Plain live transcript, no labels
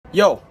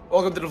Yo,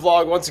 welcome to the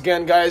vlog once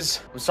again, guys.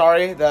 I'm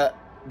sorry that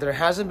there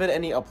hasn't been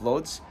any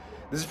uploads.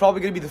 This is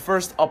probably going to be the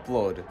first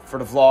upload for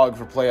the vlog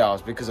for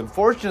playoffs because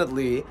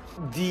unfortunately,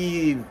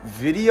 the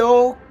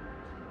video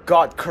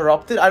got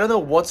corrupted. I don't know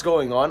what's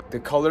going on. The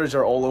colors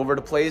are all over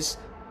the place.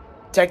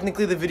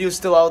 Technically, the video's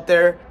still out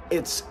there.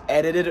 It's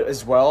edited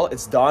as well.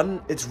 It's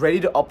done. It's ready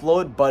to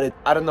upload, but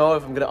I don't know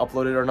if I'm going to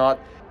upload it or not.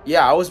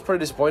 Yeah, I was pretty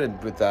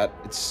disappointed with that.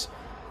 It's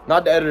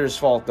not the editor's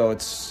fault, though.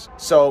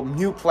 So,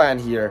 new plan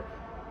here.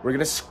 We're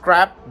going to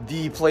scrap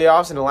the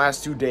playoffs in the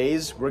last 2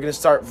 days. We're going to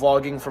start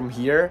vlogging from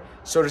here.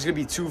 So there's going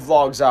to be 2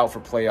 vlogs out for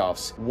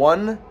playoffs.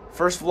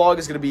 First vlog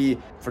is going to be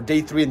for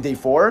day 3 and day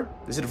 4.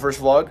 This is the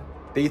first vlog.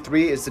 Day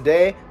 3 is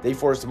today. Day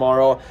 4 is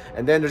tomorrow.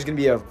 And then there's going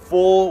to be a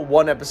full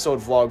 1-episode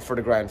vlog for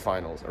the grand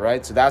finals. All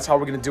right. So that's how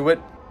we're going to do it.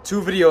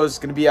 2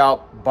 videos going to be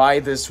out by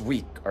this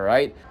week. All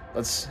right.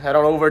 Let's head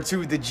on over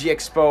to the G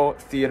Expo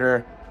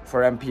Theater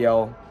for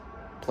MPL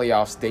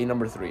playoffs day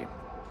number 3.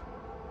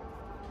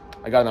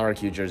 I got an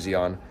RQ jersey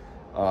on,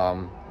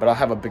 but I'll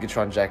have a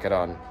Bigatron jacket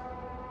on.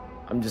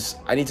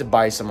 I need to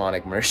buy some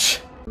Onic merch.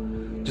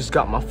 Just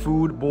got my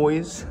food,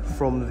 boys,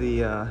 from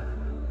the,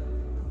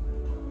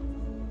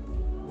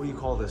 what do you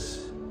call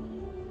this?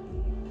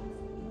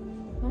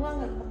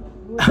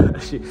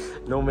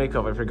 No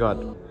makeup, I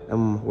forgot.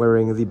 I'm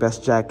wearing the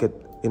best jacket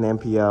in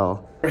MPL.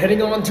 We're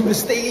heading on to the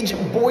stage,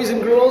 boys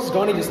and girls.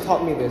 Donnie just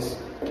taught me this.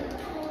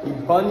 You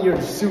bun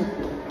your suit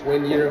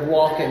when you're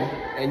walking,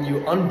 and you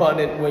unbun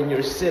it when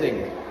you're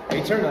sitting.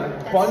 Hey, turn on.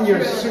 Bun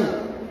your suit.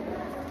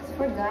 It's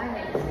for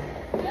guys.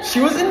 She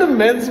was in the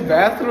men's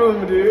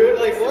bathroom, dude.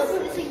 Like what?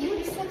 It's a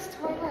unisex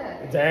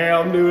toilet.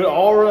 Damn, dude.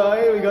 All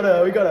right, we got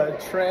a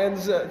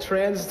trans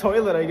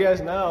toilet, I guess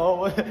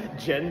now.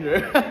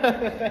 Gender.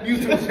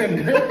 Neutral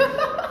gender.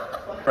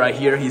 Right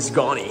here, he's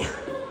Goni.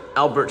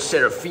 Albert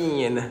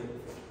Serafin.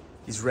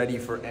 He's ready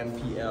for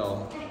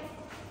MPL.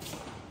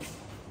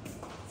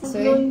 So,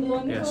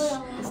 yes.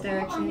 this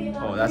direction.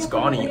 Oh, that's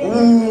Goni.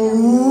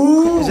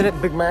 Ooh. Isn't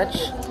it big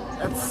match?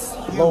 That's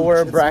huge.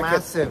 Lower it's bracket.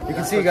 Massive. You can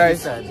That's see, what guys.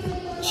 she said.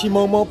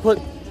 Chimomo put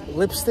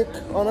lipstick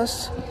on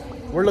us.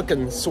 We're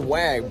looking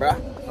swag, bruh.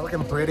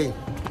 Looking pretty.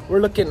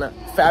 We're looking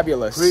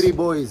fabulous. Pretty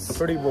boys.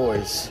 Pretty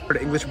boys. Where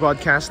the English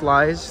broadcast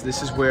lies,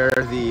 this is where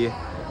the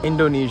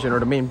Indonesian or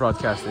the main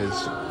broadcast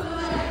is.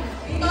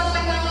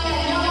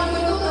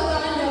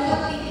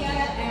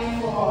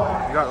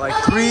 We got like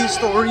 3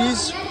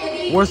 stories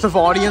worth of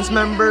audience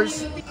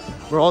members.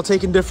 We're all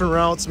taking different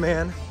routes,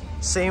 man.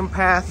 Same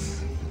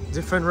path,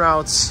 different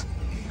routes.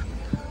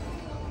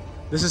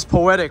 This is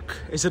poetic,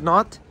 is it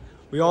not?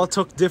 We all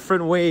took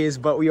different ways,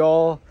 but we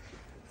all...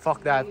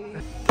 Fuck that.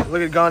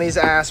 Look at Gani's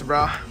ass,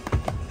 bro.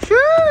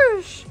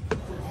 Sheesh!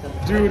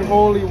 Dude,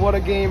 holy, what a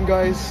game,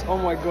 guys. Oh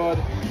my god.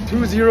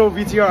 2-0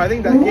 VTR. I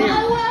think that game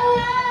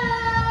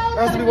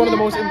has to be one of the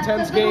most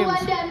intense games.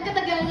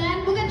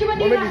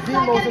 Or maybe the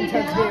most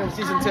intense game of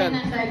season 10.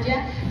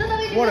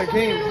 What a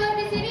game.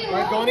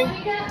 Right, Goni?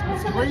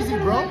 It's crazy,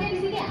 bro.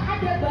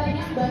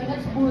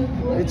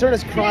 The turn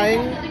is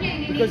crying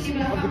because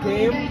of the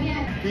game.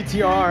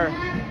 BTR,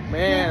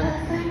 man.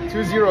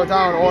 2-0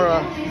 down,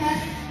 Aura.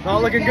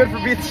 Not looking good for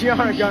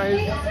BTR,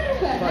 guys.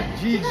 But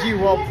GG,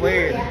 well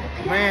played.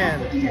 Man.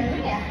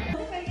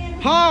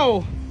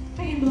 How?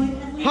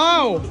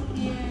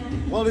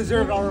 Well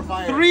deserved our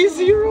fire.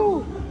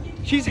 3-0.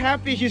 She's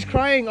happy. She's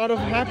crying out of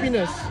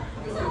happiness.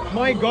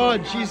 My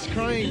god, she's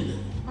crying.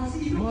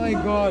 My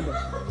god.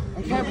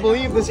 I can't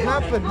believe this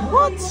happened.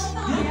 What?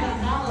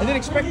 I didn't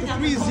expect the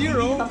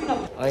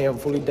 3-0. I am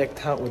fully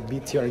decked out with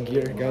BTR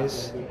gear,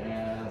 guys.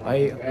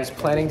 I was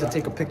planning to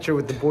take a picture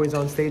with the boys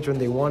on stage when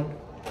they won,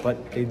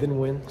 but they didn't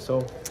win,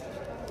 so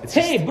it's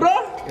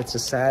it's a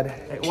sad.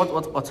 Hey,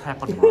 what's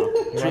happened, bro?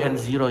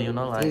 3-0, you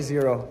know, like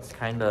 3-0. it's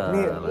kind of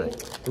like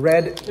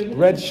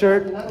Red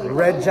shirt,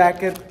 red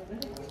jacket,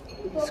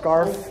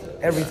 scarf,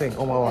 everything.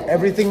 Oh my god,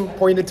 everything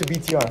pointed to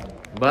BTR.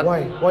 But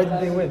Why did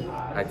they win?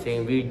 I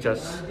think we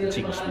just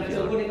jinxed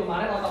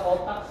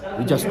BTR.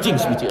 We just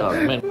jinxed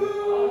BTR, man.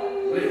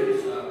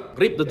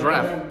 Rip the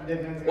draft.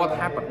 What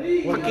happened?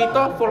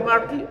 Pakito for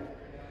Marty?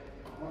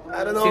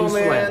 I don't know, Since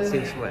man. when?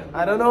 Since when?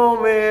 I don't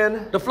know,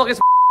 man. The vlog is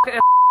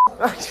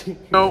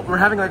So we're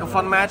having like a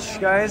fun match,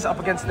 guys, up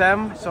against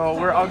them. So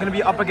we're all gonna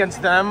be up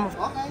against them.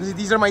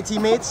 These are my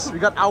teammates. We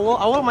got Owl.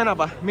 Owl main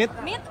apa? Mid?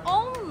 Mid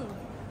on.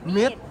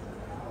 Mid?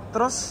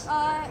 Terus?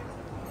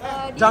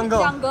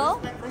 Jungle. Oh,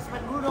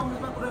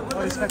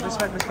 respect.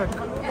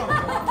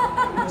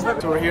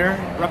 So we're here,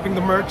 repping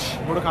the merch.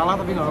 Udah kalah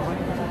tapi nggak apa.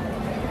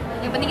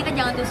 Yang penting kita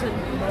jangan tusun.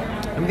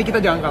 Yang penting kita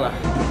jangan kalah.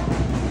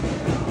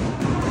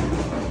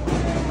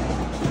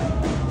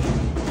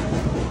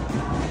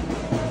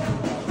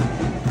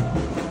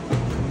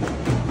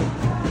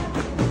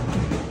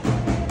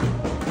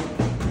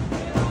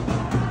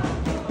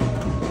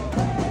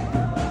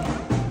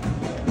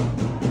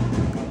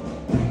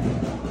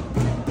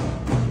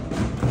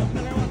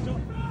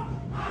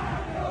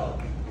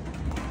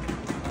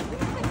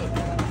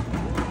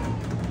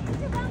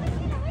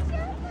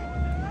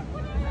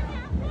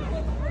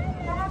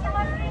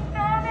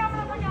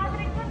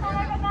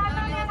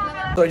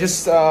 So I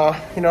just,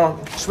 you know,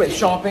 just went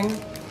shopping.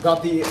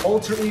 Got the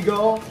Alter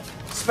Ego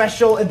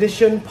Special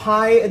Edition,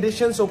 Pi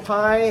Edition. So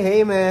Pi,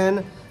 hey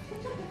man,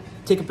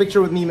 take a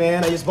picture with me,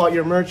 man. I just bought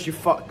your merch. You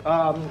fuck.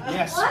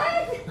 Yes.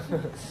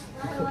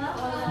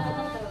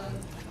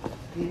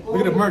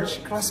 Look at the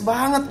merch. Kelas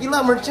banget,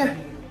 gila merchnya.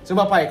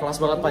 Sumpah Pai, kelas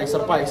banget Pai.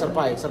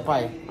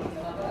 Serpai.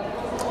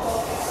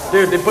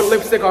 Dude, they put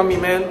lipstick on me,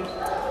 man.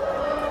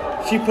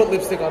 She put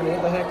lipstick on me.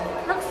 What the heck?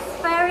 Looks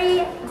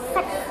very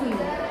sexy.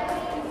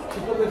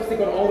 She put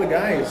lipstick on all the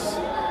guys.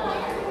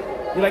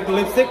 You like the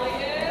lipstick?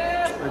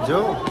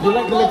 Joe. You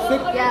like the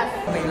lipstick? Yes.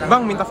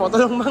 Bang, minta foto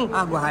dong, Bang.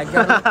 Ah, gua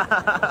hajar.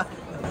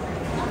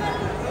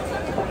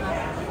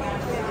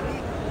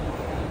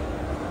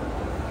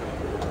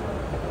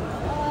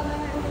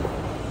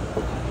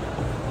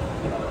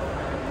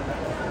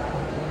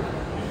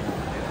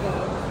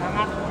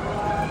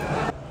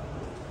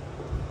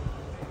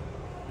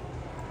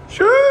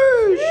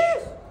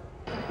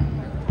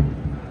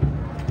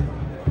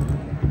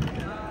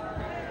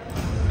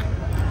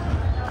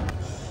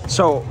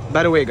 So,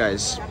 by the way,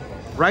 guys,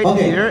 right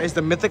here is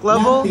the mythic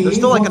level. There's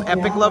still like an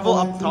epic level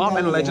up top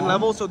and a legend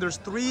level. So there's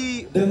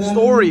 3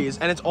 stories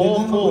and it's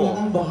all full.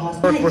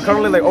 We're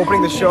currently like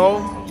opening the show.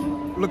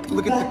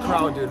 Look at the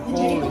crowd, dude.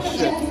 Holy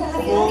shit.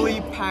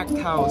 Fully packed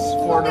house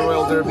for the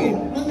Royal Derby,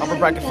 upper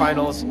bracket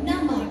finals.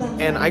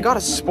 And I got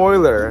a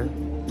spoiler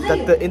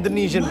that the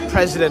Indonesian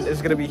president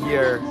is gonna be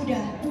here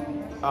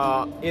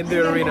in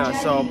the arena.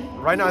 So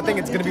right now I think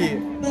it's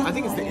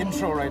the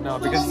intro right now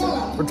because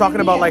we're talking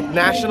about like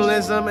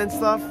nationalism and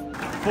stuff.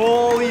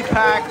 Fully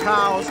packed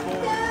house,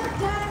 full.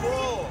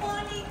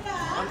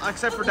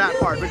 Except for that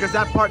part, because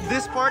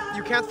this part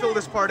you can't fill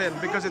this part in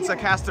because it's a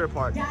caster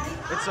part.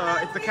 It's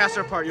the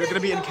caster part. You're gonna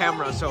be in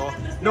camera, so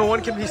no one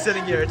can be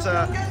sitting here.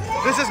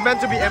 This is meant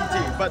to be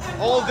empty, but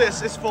all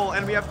this is full,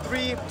 and we have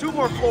 2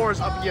 more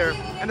floors up here,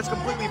 and it's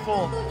completely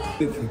full.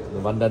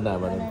 Bandana.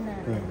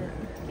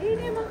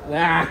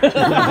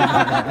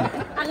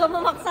 Agak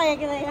memaksa ya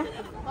kita ya.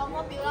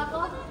 Kamu pila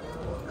kok.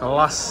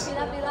 Kelas.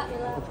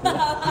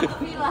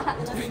 Pila.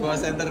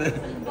 Center.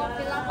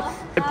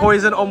 I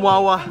poison Om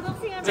Wawa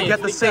to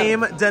get the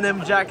same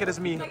denim jacket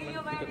as me.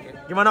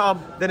 Gimana Om?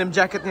 Denim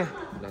jacketnya?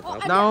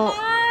 Now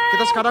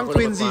kita sekarang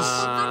twinsies.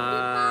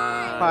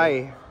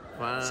 Pai.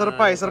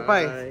 Serpai.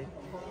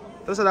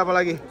 Terus ada apa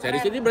lagi?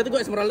 Series ini berarti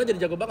gue Esmeralda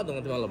jadi jago banget dong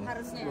nanti malam.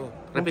 Harusnya.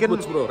 Rapid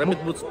boots bro, rapid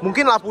boots.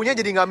 Mungkin lapunya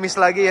jadi nggak miss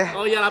lagi ya.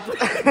 Oh iya lapu.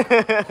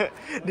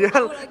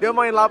 dia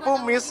main lapu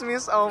miss.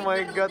 Oh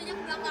my god.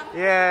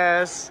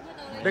 Yes.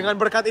 Dengan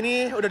berkat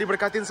ini udah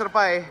diberkatin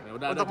Serpai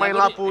Ya, untuk main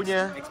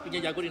lapunya. XP-nya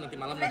jago nih nanti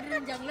malam nih.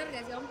 Kan jungler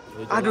gak sih Om?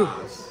 Aduh.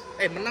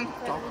 Menang.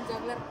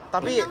 Jungler.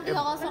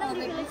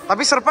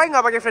 Tapi Serpai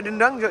nggak pakai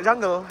Ferdinand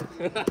jungle.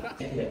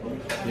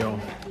 Yo,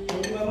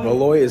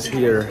 Beloy is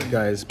here,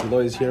 guys.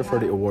 Beloy is here for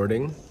the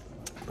awarding.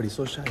 But he's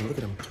so shy.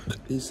 Look at him.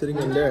 He's sitting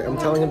in there. I'm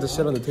telling him to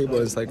sit on the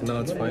table. It's like, no,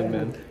 it's fine,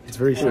 man. It's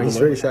very shy. He's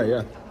very shy.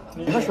 Yeah.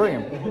 You're not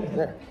showing him.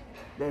 There.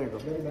 There you go.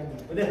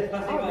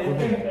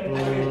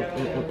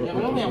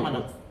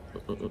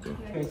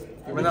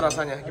 Gimana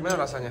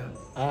rasanya?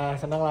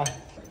 Senang lah.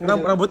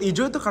 Rambut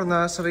hijau itu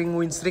karena sering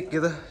win streak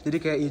gitu.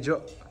 Jadi kayak hijau.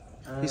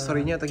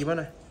 Historinya atau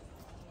gimana?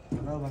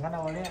 Bahkan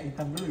awalnya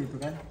hitam dulu gitu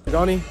kan.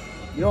 Donnie,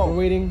 we're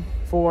waiting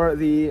for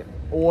the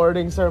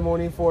awarding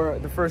ceremony for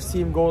the first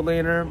team gold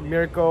laner,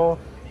 Mirko,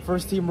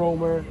 first team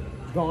roamer,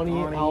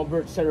 Donnie,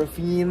 Albert,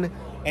 Seraphine,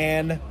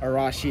 and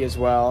Arashi as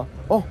well.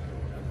 Oh,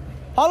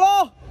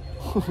 hello!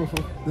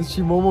 This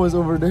Shimomo is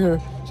over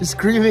there. She's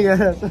screaming at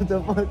us. What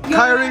the fuck?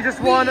 Kyrie just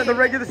won the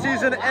regular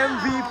season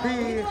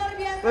MVP.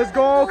 Let's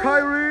go,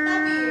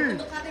 Kyrie!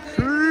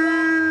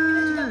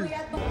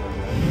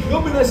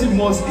 Nominasi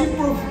Most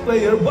Improved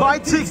Player By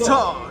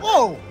TikTok.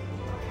 Whoa!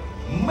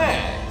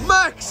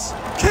 Max!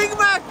 King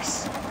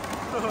Max!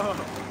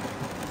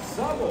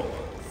 Sabo,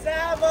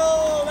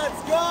 let's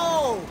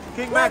go!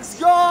 King Max,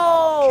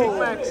 go! King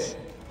Max.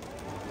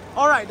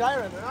 All right,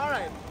 Dyron. All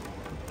right.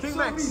 King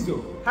Max.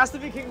 Has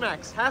to be King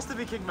Max. Has to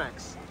be King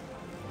Max.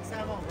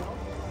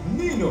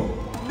 Nino.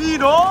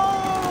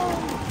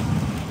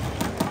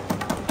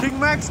 King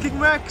Max.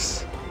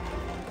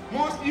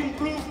 Most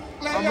improved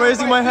player. I'm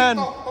raising my hand.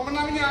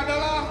 Pemenangnya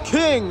adalah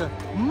King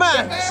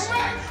Max.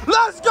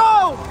 Let's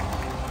go!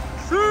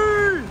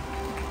 See!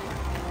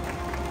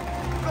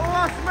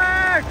 Class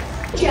Max!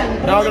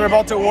 Now they're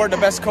about to award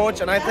the best coach,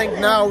 and I think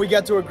now we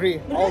get to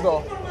agree.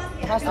 Aldo.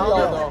 Has to be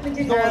Aldo.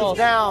 Hands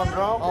down,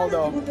 bro.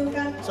 Aldo.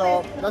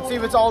 So, let's see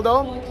if it's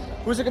Aldo.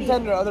 Who's a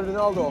contender other than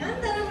Aldo?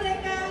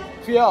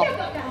 Fiel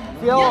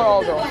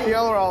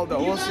or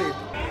Aldo? We'll see.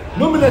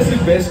 Nominasi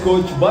Best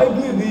Coach by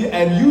Blidi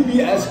and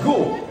UBS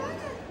Gold.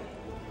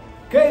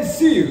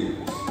 Casey.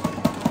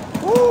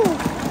 Woo!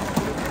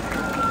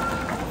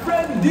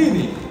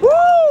 Brandini.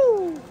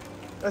 Woo!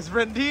 That's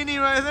Brandini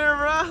right there,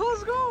 bro.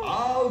 Let's go.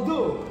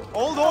 Aldo!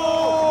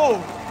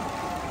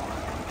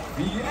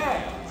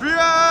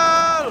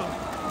 Fiel!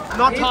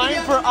 Not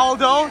time for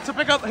Aldo to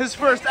pick up his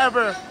first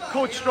ever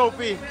coach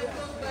trophy.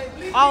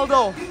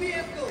 Aldo.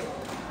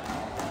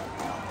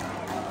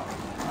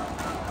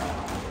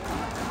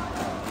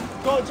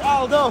 Coach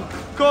Aldo,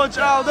 Coach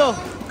Aldo,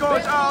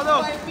 Coach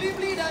Aldo.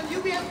 Blibli dan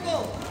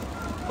UBSco.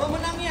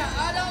 Pemenangnya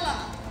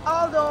adalah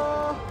Aldo.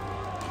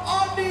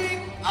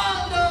 Odik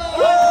Aldo.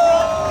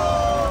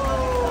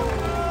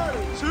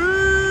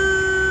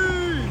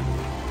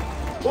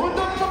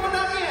 Untuk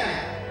pemenangnya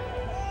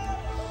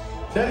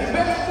dari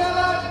Best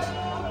Talent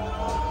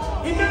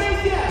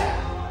Indonesia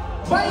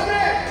by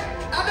grade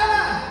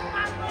adalah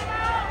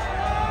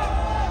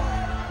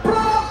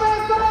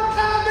Profesor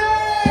Ade.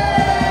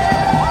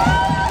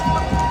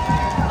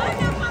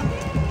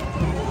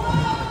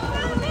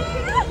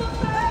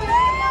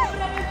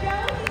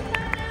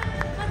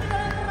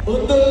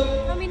 Untuk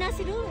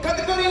Nominasi dulu.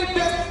 kategori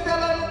Best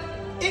Talent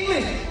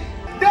English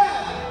dan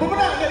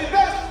pemenang dari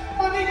Best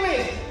Talent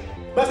English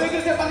bahasa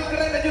Inggris yang paling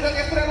keren dan juga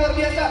ekstra luar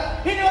biasa,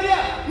 ini dia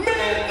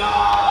Mirko.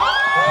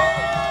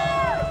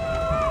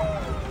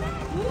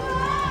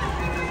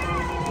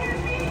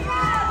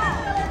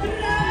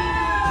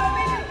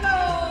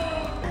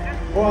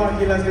 Wah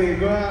gila sih,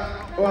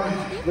 wah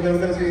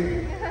bener-bener sih.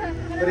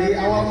 Dari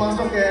awal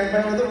masuk ya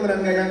MPL itu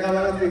beneran gak nyangka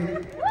banget sih.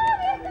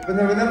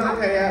 Bener-bener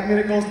kayak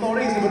miracle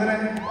story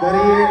sebenarnya.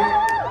 Dari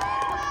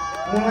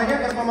mulainya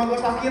pas mama gue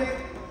sakit,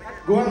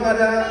 gue nggak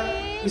ada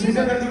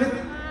bisa dan duit,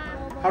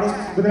 harus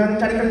beneran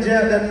cari kerja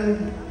dan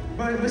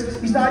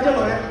bisa aja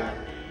loh ya.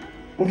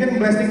 Mungkin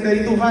blessing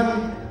dari Tuhan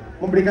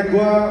memberikan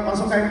gue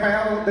masuk ke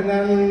MPL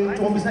dengan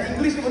cuma bisa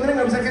English,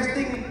 sebenarnya nggak bisa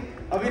casting.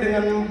 Tapi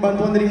dengan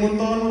bantuan dari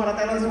Munton, para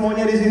talent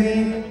semuanya di sini,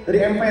 dari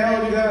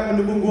MPL juga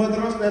mendukung gue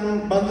terus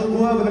dan bantu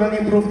gue beneran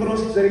improve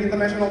terus dari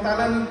international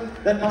talent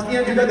dan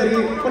pastinya juga dari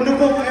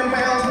pendukung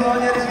MPL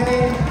semuanya di sini.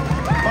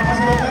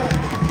 Makasih banget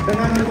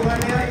dengan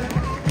dukungannya.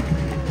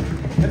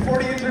 And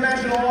for the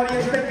international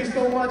audience, thank you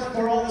so much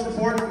for all the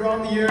support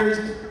throughout the years.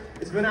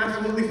 It's been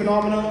absolutely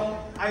phenomenal.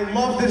 I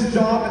love this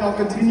job and I'll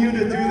continue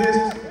to do this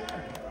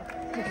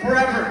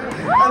forever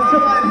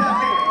until I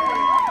die.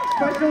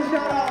 Special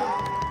shout out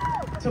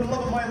to the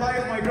love of my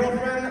life, my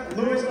girlfriend,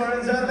 Luis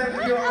Lorenza. Thank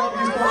you, I love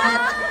you so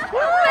much.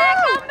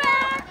 Come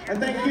back! And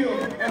thank you,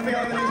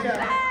 MPL Indonesia.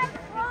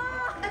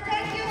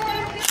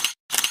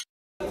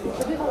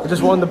 I just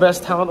won the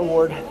Best Talent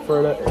Award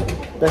for the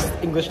Best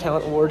English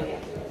Talent Award.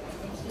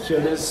 Here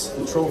it is,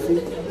 the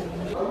trophy.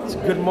 It's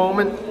a good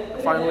moment,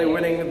 finally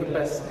winning the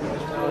Best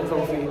English Talent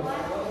Trophy.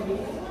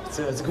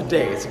 It's a good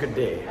day, it's a good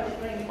day.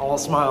 All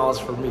smiles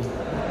for me.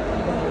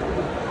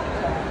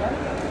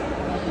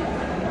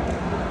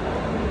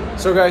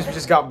 So guys, we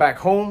just got back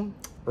home.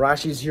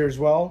 Rashi's here as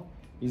well.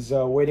 He's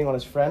waiting on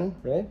his friend,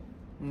 right?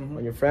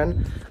 On your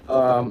friend.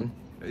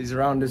 He's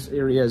around this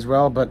area as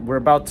well, but we're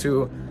about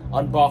to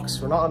unbox.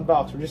 We're not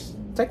unboxed, we're just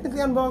technically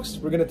unboxed.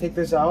 We're gonna take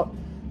this out.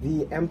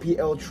 The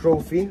MPL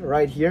trophy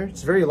right here.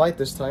 It's very light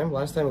this time.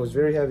 Last time it was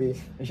very heavy.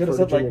 You should have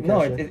said like,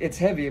 no, it's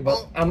heavy,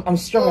 but I'm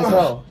strong as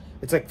well.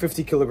 It's like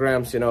 50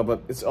 kilograms, you know,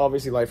 but it's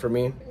obviously light for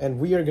me. And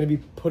we are gonna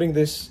be putting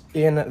this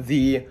in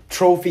the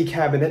trophy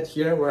cabinet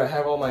here where I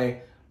have all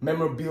my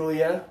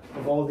memorabilia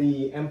of all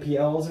the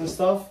MPLs and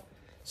stuff.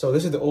 So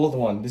this is the old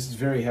one. This is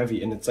very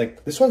heavy, and it's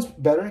like, this one's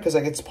better because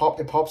like it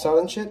pops out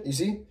and shit, you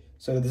see?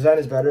 So the design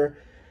is better.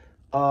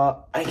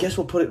 I guess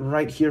we'll put it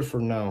right here for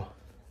now.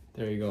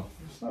 There you go.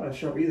 It's not as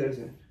sharp either, is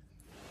it?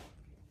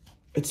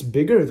 It's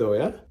bigger though,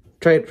 yeah?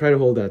 Try to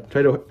hold that.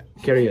 Try to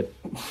carry it.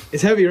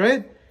 It's heavy,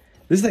 right?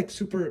 This is like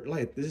super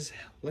light. This is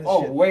light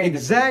Oh, shit. way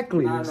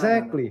exactly, no,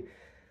 exactly. No.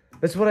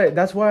 That's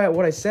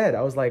what I said.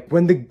 I was like,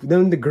 when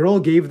the girl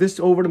gave this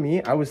over to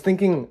me, I was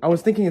thinking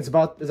it's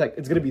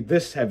gonna be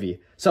this heavy.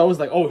 So I was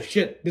like, oh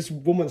shit, this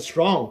woman's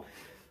strong.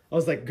 I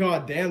was like,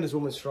 god damn, this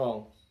woman's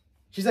strong.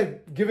 She's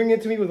like giving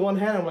it to me with one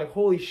hand. I'm like,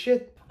 holy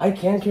shit. I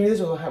can carry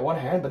this with one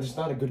hand, but it's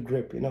not a good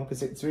grip, you know,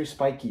 because it's very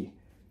spiky.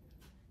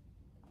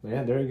 But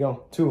yeah, there you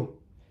go. 2.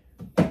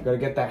 Gotta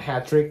get that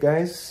hat trick,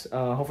 guys.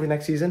 Hopefully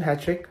next season, hat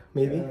trick,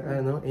 maybe. I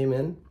don't know.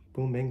 Amen.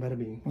 Boom, bang, bada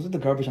bing. Was it the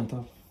garbage on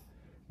top?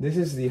 This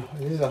is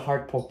a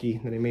heart pokey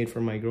that I made for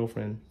my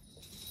girlfriend.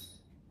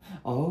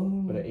 Oh.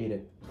 But I ate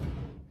it.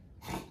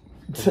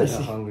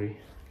 I'm hungry.